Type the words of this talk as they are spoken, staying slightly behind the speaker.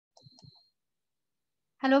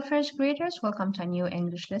Hello, first graders. Welcome to a new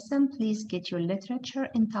English lesson. Please get your literature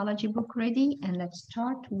anthology book ready and let's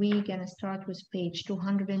start. We're going to start with page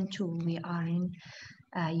 202. We are in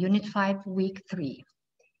Unit 5, Week 3.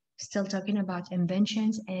 Still talking about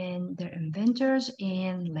inventions and their inventors,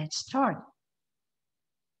 and let's start.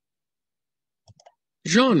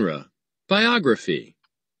 Genre, biography,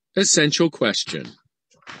 essential question.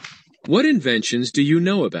 What inventions do you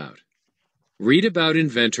know about? Read about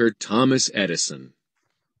inventor Thomas Edison.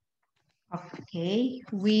 Okay,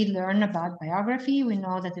 we learn about biography. We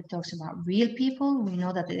know that it talks about real people. We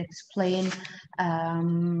know that it explains,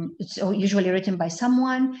 it's usually written by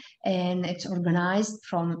someone and it's organized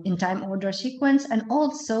in time order sequence, and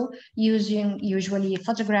also using usually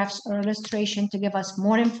photographs or illustration to give us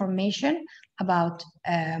more information about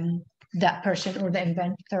that person or the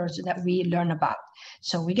inventors that we learn about.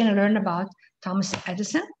 So we're going to learn about Thomas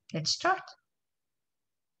Edison. Let's start.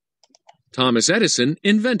 Thomas Edison,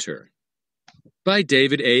 inventor. By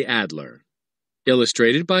David A. Adler.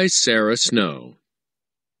 Illustrated by Sarah Snow.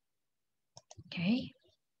 Okay.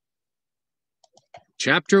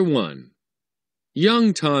 Chapter 1.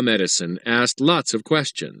 Young Tom Edison asked lots of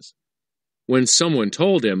questions. When someone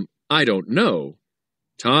told him, "I don't know,"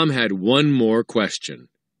 Tom had one more question.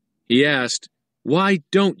 He asked, "Why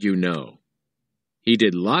don't you know?" He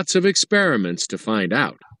did lots of experiments to find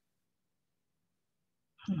out.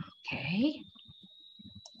 Okay.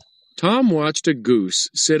 Tom watched a goose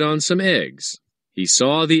sit on some eggs. He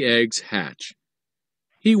saw the eggs hatch.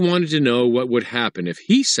 He wanted to know what would happen if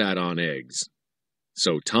he sat on eggs.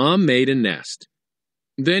 So Tom made a nest.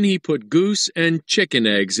 Then he put goose and chicken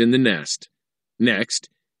eggs in the nest. Next,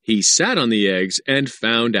 he sat on the eggs and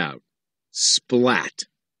found out. Splat!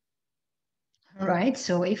 All right,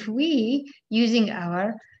 so if we, using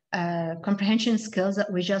our comprehension skills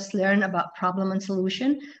that we just learned about problem and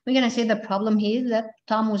solution, we're going to say the problem here is that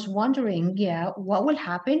Tom was wondering, what will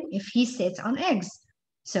happen if he sits on eggs?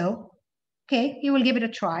 So, okay, he will give it a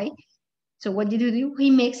try. So what did he do?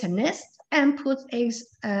 He makes a nest and puts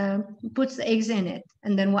the eggs in it.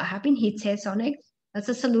 And then what happened? He sits on eggs. That's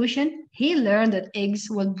a solution. He learned that eggs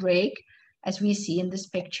will break, as we see in this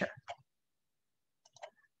picture.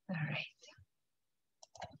 All right.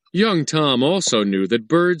 Young Tom also knew that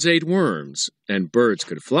birds ate worms, and birds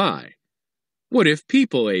could fly. What if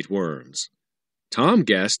people ate worms? Tom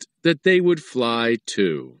guessed that they would fly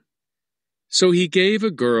too. So he gave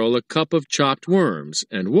a girl a cup of chopped worms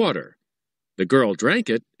and water. The girl drank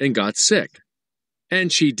it and got sick.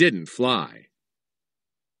 And she didn't fly.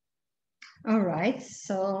 All right,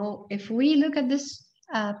 so if we look at this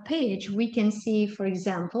page, we can see, for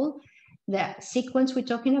example, the sequence we're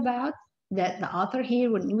talking about, that the author here,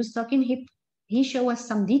 when he was talking, he showed us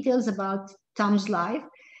some details about Tom's life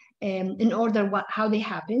in order how they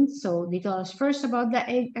happened. So they tell us first about the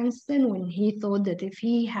egg incident when he thought that if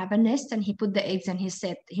he have a nest and he put the eggs and he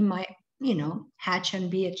said he might, hatch and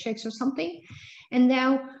be a chicks or something. And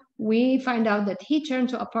now we find out that he turned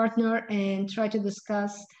to a partner and tried to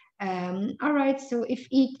discuss, all right, so if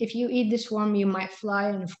you eat this worm, you might fly.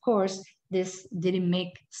 And of course, this didn't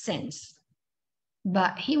make sense.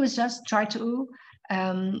 But he was just trying to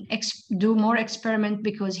do more experiment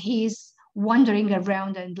because he's wandering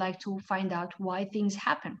around and like to find out why things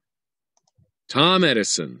happen. Tom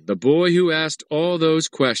Edison, the boy who asked all those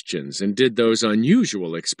questions and did those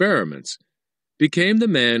unusual experiments, became the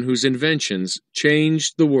man whose inventions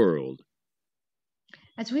changed the world.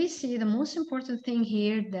 As we see, the most important thing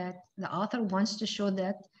here that the author wants to show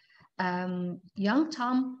that young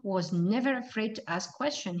Tom was never afraid to ask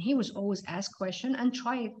questions. He was always ask questions and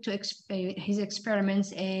try to his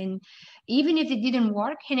experiments. And even if it didn't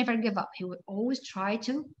work, he never gave up. He would always try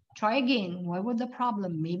again. What was the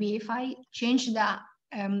problem? Maybe if I change that,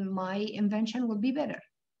 my invention would be better.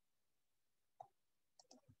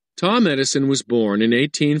 Tom Edison was born in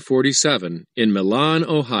 1847 in Milan,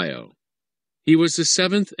 Ohio. He was the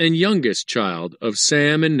seventh and youngest child of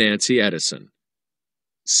Sam and Nancy Edison.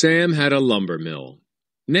 Sam had a lumber mill.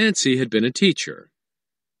 Nancy had been a teacher.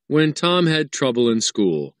 When Tom had trouble in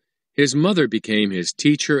school, his mother became his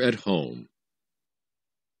teacher at home.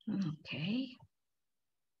 Okay.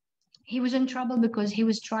 He was in trouble because he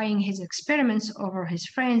was trying his experiments over his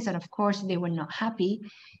friends, and of course they were not happy.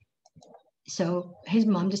 So his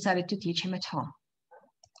mom decided to teach him at home.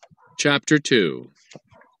 Chapter 2.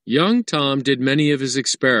 Young Tom did many of his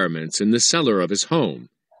experiments in the cellar of his home.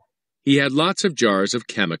 He had lots of jars of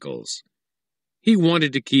chemicals. He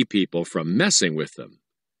wanted to keep people from messing with them.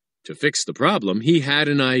 To fix the problem, he had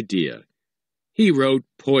an idea. He wrote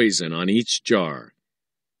poison on each jar.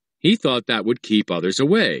 He thought that would keep others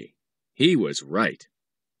away. He was right.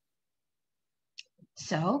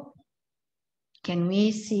 So can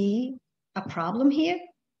we see a problem here?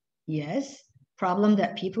 Yes, problem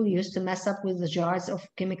that people used to mess up with the jars of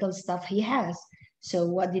chemical stuff he has. So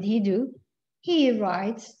what did he do? He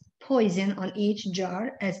writes poison on each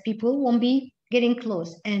jar as people won't be getting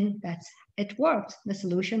close. And it worked. The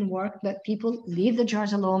solution worked, that people leave the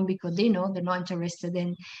jars alone because they know they're not interested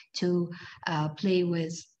in to play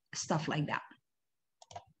with stuff like that.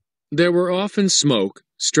 There were often smoke,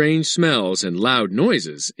 strange smells, and loud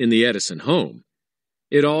noises in the Edison home.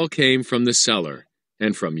 It all came from the cellar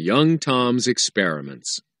and from young Tom's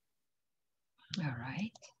experiments. All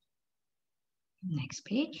right. Next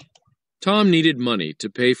page. Tom needed money to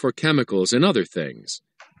pay for chemicals and other things.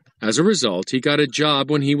 As a result, he got a job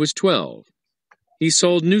when he was 12. He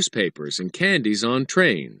sold newspapers and candies on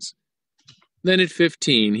trains. Then at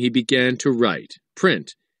 15, he began to write,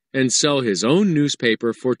 print, and sell his own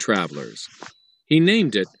newspaper for travelers. He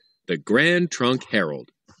named it the Grand Trunk Herald.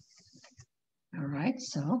 All right,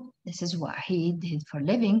 so this is what he did for a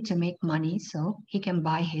living to make money so he can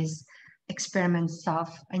buy his experiment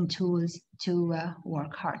stuff and tools to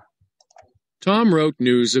work hard. Tom wrote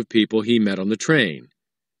news of people he met on the train.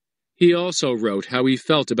 He also wrote how he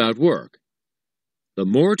felt about work. The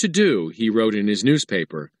more to do, he wrote in his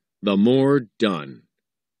newspaper, the more done.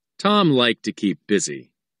 Tom liked to keep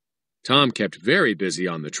busy. Tom kept very busy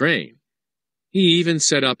on the train. He even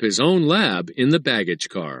set up his own lab in the baggage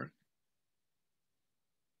car.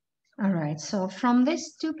 All right, so from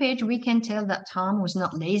this 2-page, we can tell that Tom was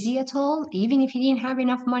not lazy at all. Even if he didn't have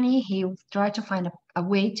enough money, he tried to find a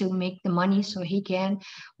way to make the money so he can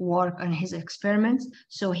work on his experiments.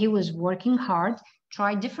 So he was working hard,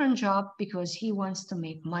 tried different jobs because he wants to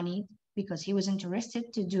make money, because he was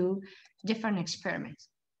interested to do different experiments.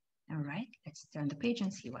 All right, let's turn the page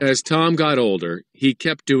and see what. As Tom got older, he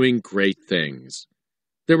kept doing great things.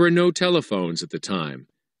 There were no telephones at the time.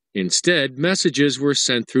 Instead, messages were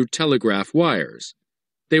sent through telegraph wires.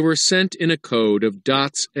 They were sent in a code of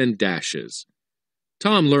dots and dashes.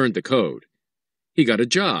 Tom learned the code. He got a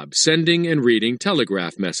job sending and reading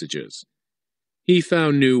telegraph messages. He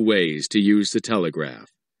found new ways to use the telegraph.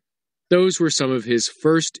 Those were some of his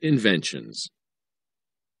first inventions.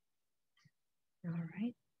 All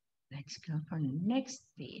right, let's go for the next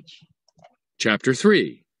page. Chapter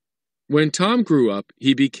 3. When Tom grew up,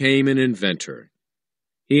 he became an inventor.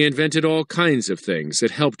 He invented all kinds of things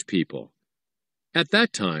that helped people. At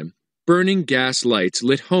that time, burning gas lights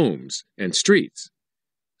lit homes and streets.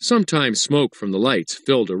 Sometimes smoke from the lights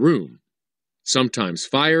filled a room. Sometimes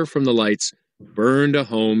fire from the lights burned a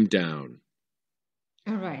home down.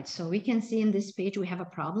 All right, so we can see in this page we have a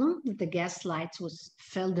problem. The gas lights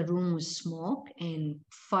filled the room with smoke, and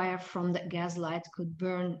fire from the gas light could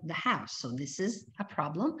burn the house. So this is a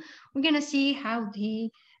problem. We're going to see how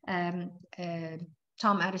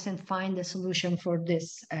Tom Edison find the solution for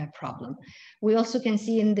this problem. We also can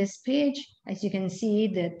see in this page, as you can see,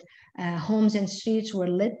 that homes and streets were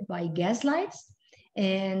lit by gas lights.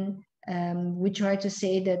 And we try to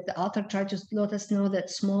say that the author tried to let us know that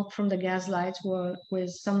smoke from the gas lights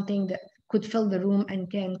was something that could fill the room and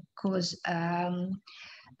can cause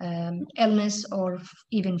illness or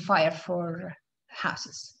even fire for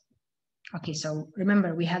houses. Okay, so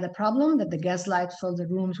remember, we had a problem that the gas light filled the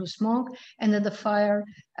rooms with smoke and that the fire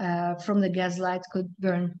from the gas light could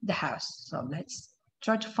burn the house. So let's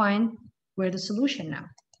try to find where the solution now.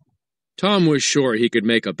 Tom was sure he could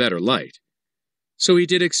make a better light. So he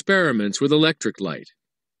did experiments with electric light.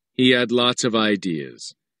 He had lots of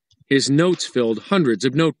ideas. His notes filled hundreds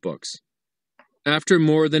of notebooks. After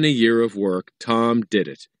more than a year of work, Tom did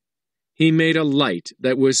it. He made a light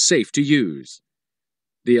that was safe to use.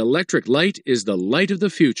 The electric light is the light of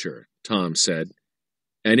the future, Tom said,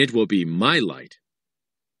 and it will be my light.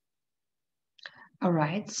 All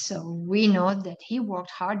right, so we know that he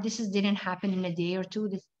worked hard. This didn't happen in a day or two.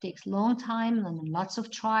 This takes a long time and lots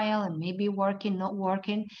of trial and maybe working, not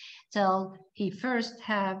working, till he first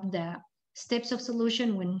have the steps of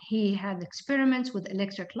solution when he had experiments with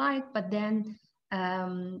electric light, but then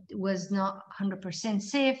was not 100%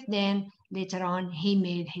 safe. Then later on, he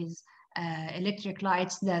made his electric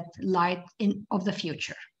lights that light of the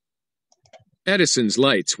future. Edison's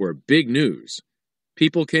lights were big news.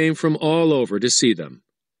 People came from all over to see them.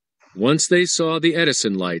 Once they saw the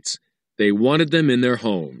Edison lights, they wanted them in their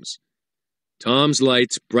homes. Tom's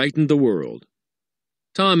lights brightened the world.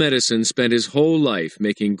 Tom Edison spent his whole life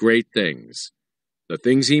making great things. The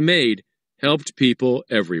things he made helped people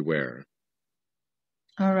everywhere.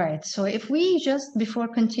 All right, so if we just, before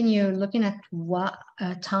continue looking at what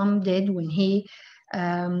Tom did when he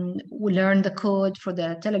learned the code for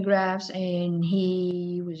the telegraphs and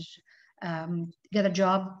he was got a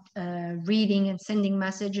job reading and sending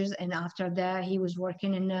messages, and after that he was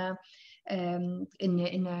working in a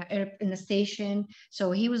station.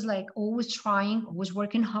 So he was like always trying, always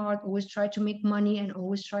working hard, always try to make money, and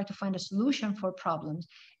always try to find a solution for problems.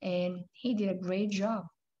 And he did a great job.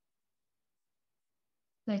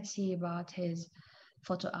 Let's see about his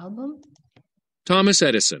photo album. Thomas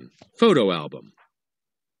Edison, photo album.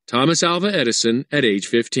 Thomas Alva Edison at age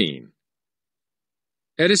 15.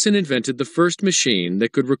 Edison invented the first machine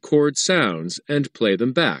that could record sounds and play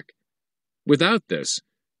them back. Without this,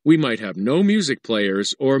 we might have no music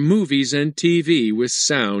players or movies and TV with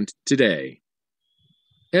sound today.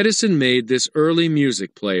 Edison made this early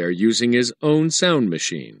music player using his own sound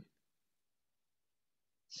machine.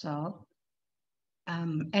 So,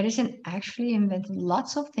 Edison actually invented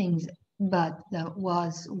lots of things, but that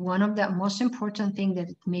was one of the most important things that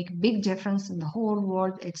make a big difference in the whole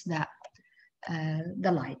world. It's the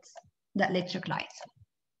lights, the electric lights.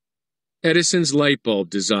 Edison's light bulb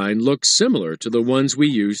design looks similar to the ones we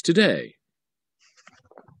use today.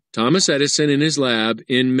 Thomas Edison in his lab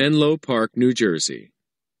in Menlo Park, New Jersey.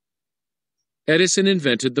 Edison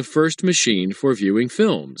invented the first machine for viewing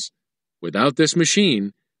films. Without this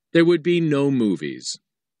machine, there would be no movies.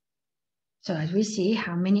 So as we see,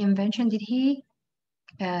 how many inventions did he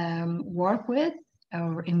work with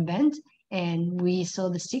or invent? And we saw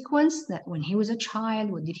the sequence that when he was a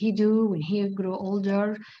child, what did he do? When he grew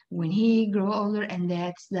older, and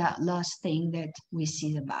that's the last thing that we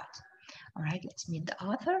see about. All right, let's meet the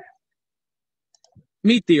author.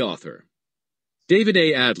 Meet the author. David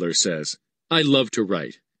A. Adler says, "I love to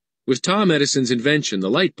write. With Tom Edison's invention, the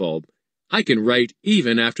light bulb, I can write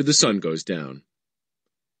even after the sun goes down."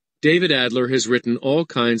 David Adler has written all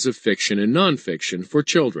kinds of fiction and nonfiction for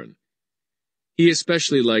children. He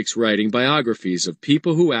especially likes writing biographies of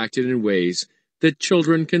people who acted in ways that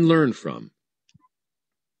children can learn from.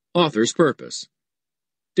 Author's purpose.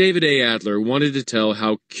 David A. Adler wanted to tell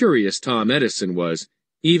how curious Tom Edison was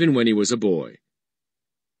even when he was a boy.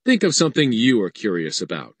 Think of something you are curious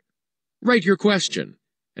about. Write your question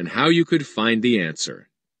and how you could find the answer.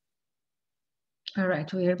 All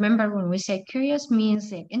right, we remember when we say curious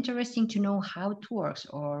means like interesting to know how it works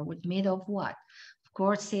or with made of what. Of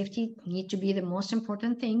course, safety need to be the most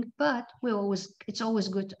important thing, but it's always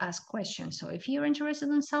good to ask questions. So if you're interested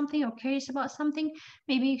in something or curious about something,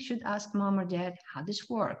 maybe you should ask mom or dad how this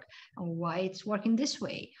works, or why it's working this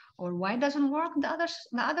way, or why it doesn't work the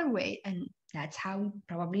other way. And that's how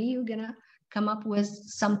probably you're gonna come up with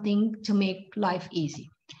something to make life easy.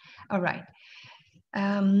 All right.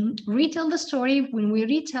 Retell the story. When we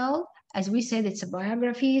retell, as we said, it's a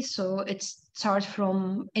biography, so it starts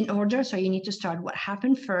from in order. So you need to start what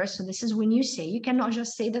happened first. So this is when you say, you cannot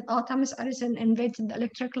just say that, oh, Thomas Edison invented the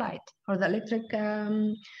electric light, or the electric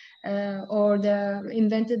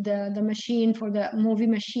invented the machine for the movie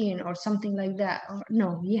machine or something like that. Or,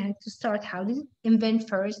 no, you have to start, how did he invent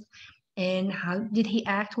first? And how did he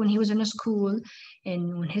act when he was in a school,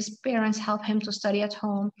 and when his parents helped him to study at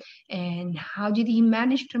home, and how did he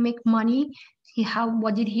manage to make money?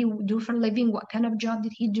 What did he do for a living? What kind of job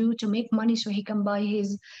did he do to make money so he can buy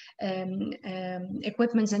his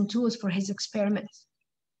equipments and tools for his experiments?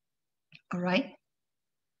 All right.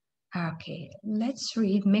 Okay, let's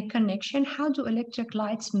read Make Connection. How do electric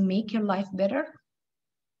lights make your life better?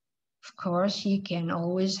 Of course, you can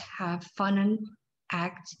always have fun and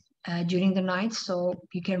act during the night. So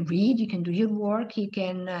you can read, you can do your work, you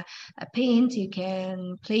can paint, you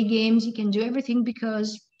can play games, you can do everything,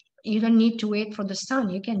 because you don't need to wait for the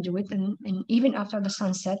sun. You can do it and even after the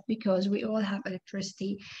sunset, because we all have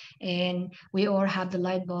electricity and we all have the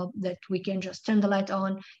light bulb that we can just turn the light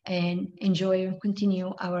on and enjoy and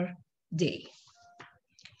continue our day.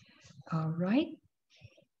 All right,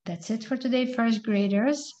 that's it for today, first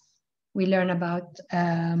graders. We learn about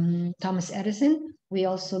Thomas Edison. We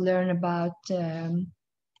also learn about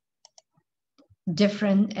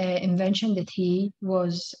different invention that he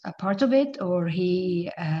was a part of it, or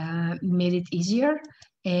he made it easier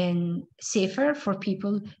and safer for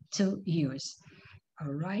people to use.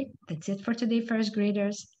 All right, that's it for today, first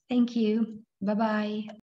graders. Thank you. Bye-bye.